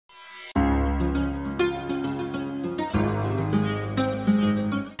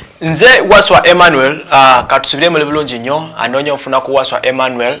Nze waswa Emmanuel katusubire mu bulungi nnyo anonye ofuna ku waswa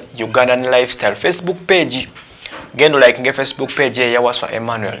Emmanuel Ugandan Lifestyle Facebook page gendo like nge Facebook page ya waswa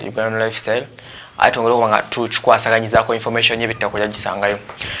Emmanuel Ugandan Lifestyle atongolo kubanga tuchukwasaganyizaako information yebitako yagisangayo.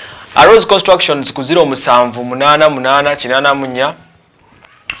 Rose Constructions ku 078888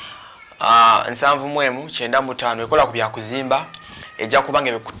 nsanvu mwemu 95 ekola ku bya kuzimba ejja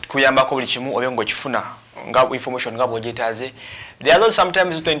kubanga kuyambako buli kimu obengo kifuna nga information nga bojetaze. There are those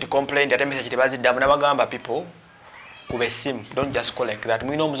sometimes who tend to complain that message tebaziddamu nabagamba people kube simu, don't just call like that.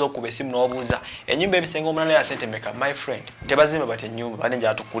 Mwino omuzo kube simu n'obuuza ennyumba ebisenga omunana ya sente meka, my friend tebazimba bati ennyumba banenja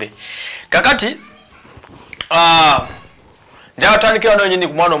atukule kakati njaga tutandikira wano nyini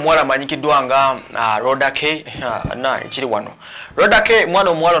ku mwana omuwala amanyikiddwa nga Rhoda K ekiri wano. Rhoda K mwana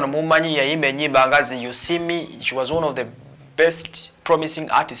omuwala ono mumanyi yayimba ennyimba ngazi You See Me. She was one of the best promising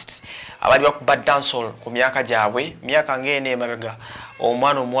artists abali bakuba dancehall ku myaka gyabwe, myaka ngene emabega.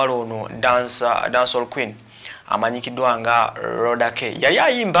 Omwana omuwala ono dancehall queen amanyikiddwa nga Rhoda K yali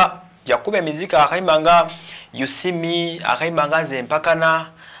ayimba yakuba emizika akayimba nga You See Me, akayimba nga Nze Mpakana,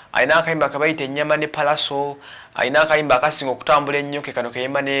 ayina akayimba kabayita ennyama ne palaso, ayina akayimba akasinga okutambula ennyo ke kano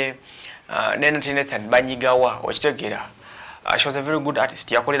kayimba ne Nathan Banyigawa okitegeera. She was a very good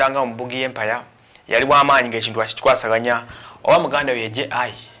artist. Yakoleranga mu Boogie Empire. Yali bw'amaanyi ng'ekintu akikwasaganya oba muganda we yeje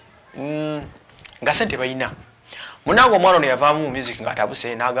ai nga sente bayina. Munango omwana ono yavaamu mu music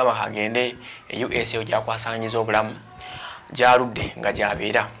ng'atabuse n'agamba kagende US ojja kwasanyiza obulamu gyaludde nga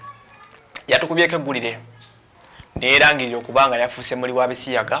gy'abeera. Yatukubyeko eggulire neerangirira okubanga yafuuse muli wa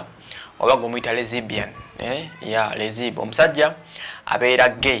bisiyaga oba gomuyita Lesbian. Lesbian omusajja abeera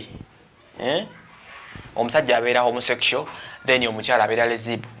gay, omusajja abeera homosexual, then omukyala abeera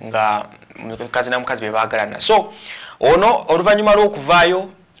lesbian nga mukazi na mukazi bebagalana. So ono oluvannyuma lw'okuvaayo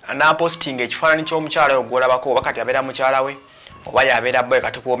n'apostinga ekifaananyi ky'omukyala oyo gw'olabako oba kati abeera mukyala we oba yabeera boy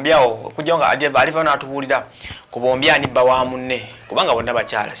kati kubombyawo okujja nga aliva n'atubuulira kubombya ani bba wa munne kubanga bonna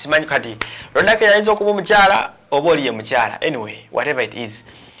bakyala. Simanyi kati Rhoda K yayinza okuba omukyala oba oli ye mukyala. Anyway, whatever it is,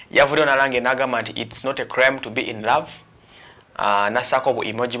 yavuddeyo n'alange n'agamba nti it's not a crime to be in love. Nasaako bu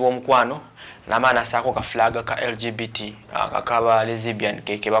emoji bw'omukwano n'amaana nasaako ka flag ka LGBT kakaba lesbian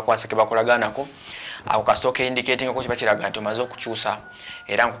ke bakwasa ke bakolaganako ako kasooka indicating ko kiba kiraga nti omaze okukyusa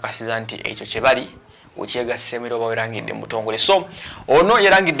era nkukasiza nti ekyo kye bali okyegassemera oba werangidde mu butongole. So ono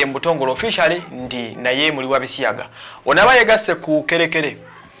yerangidde mu butongole officially ndi naye muli wa bisiyaga onaba yegasse ku kerekere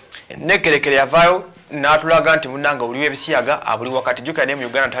ne kerekere yavaayo n'atulaga nti munnanga oli w'ebisiyaga abuli wakati jjuka ne mu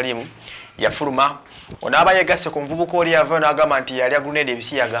Uganda talimu yafuluma. Onaba yegasse ku nvubuka oli yavaayo n'agamba nti yali agulunedde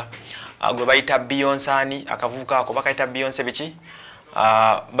ebisiyaga gwe bayita Beyonce akavubuka ako bakayita Beyonce biki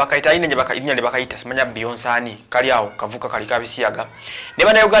bakayita inya ne bakayita simanya Beyonce kali awo kavuka kali kabisiyaga ne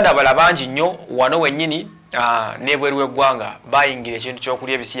bana Uganda bala bangi nnyo wano wennyini nebweru w'eggwanga bayingira ekintu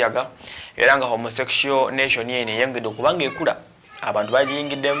ky'okulya ebisiyaga era nga homosexual nation yene yengedde okubanga ekula abantu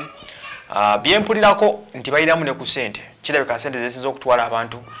bagiyingiddemu. Byempulirako nti bayiramu ne ku ssente kirabika ssente zesinza okutwala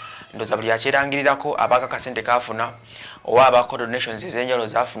abantu ndoza buli akyerangirirako abaka kasente kafuna oba abako donations ez'enjalo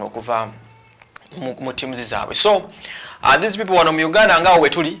zafuna okuva mu teams zaabwe. So these people wano mu Uganda nga we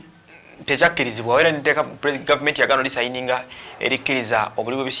tuli tekyakkirizibwa era niteeka government yagano lisayininga erikkiriza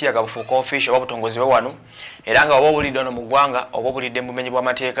obuli bw'ebisiyaga bufuuka official oba butongozebwe wano era nga oba obulidde ono mu ggwanga oba obulidde mu bumenyi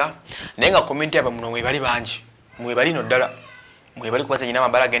bw'amateeka naye nga community yabwe muno mwebali bangi mwebali no ddala mwebali kubaza nyina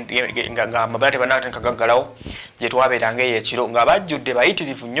amabala nga amabala tebanakagaggalawo gye twabeeranga eyo ekiro nga bajjudde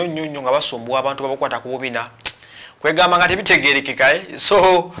bayitirivu nnyo nnyo nnyo nga basumbuwa abantu babakwata ku bubina kwegamba nga tebitegeerekeka.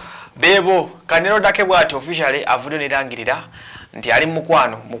 So bebo kanero dake bwati officially avudde nerangirira nti ali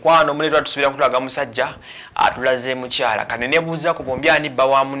mukwano muletwa tusubira kutulaga musajja atulaze mukyala kanene buuza kubombya ani bba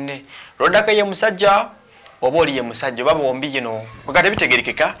wa munne Rhoda K ye musajja oba oli ye musajja oba bombi yino kwegate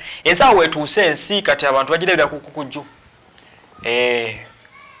bitegeerekeka ensawo wetuuse ensi kati abantu bagirabira kukujju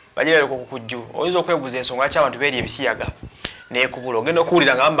bagirabira kukujju oyinza okwebuuza ensonga lwaki abantu beeri ebisiyaga nekubula ogenda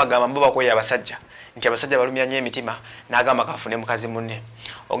okuwulira nga bambagamba mbo bakoye abasajja nti abasajja balumya nnyo emitima n'agamba kafune mukazi munne.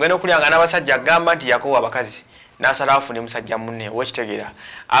 Ogenda okulya nga n'abasajja agamba nti yakowa abakazi n'asala afune musajja munne wekitegeera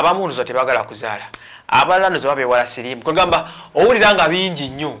abamu ndoza tebagala kuzaala abalala ndoza babeewala sirimu kwegamba owulira nga bingi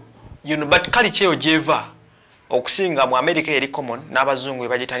nnyo but kali kyeyo gyeva okusinga mu America eri common n'abazungu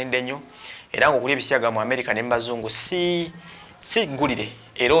bagitanidde nnyo era ng'okulya ebisiyaga mu America ne mu bazungu si gulire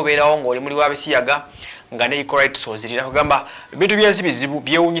era obeerawo ng'oli muli wa bisiyaga nga ne equal rights ozirina kugamba bintu byensi bizibu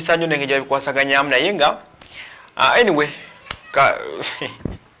byewunyisa nnyo n'engeri gyabikwasaganyamu naye nga anyway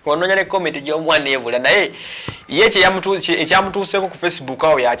kononya ne comment gy'omwana ebula naye ye ekyamutuuseeko ku Facebook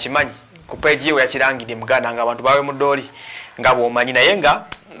awo yakimanyi ku page ye yakirangidde muganda nga abantu bawe mu ddooli nga bw'omanyi naye nga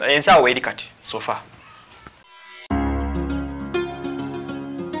ensawo eri kati so far.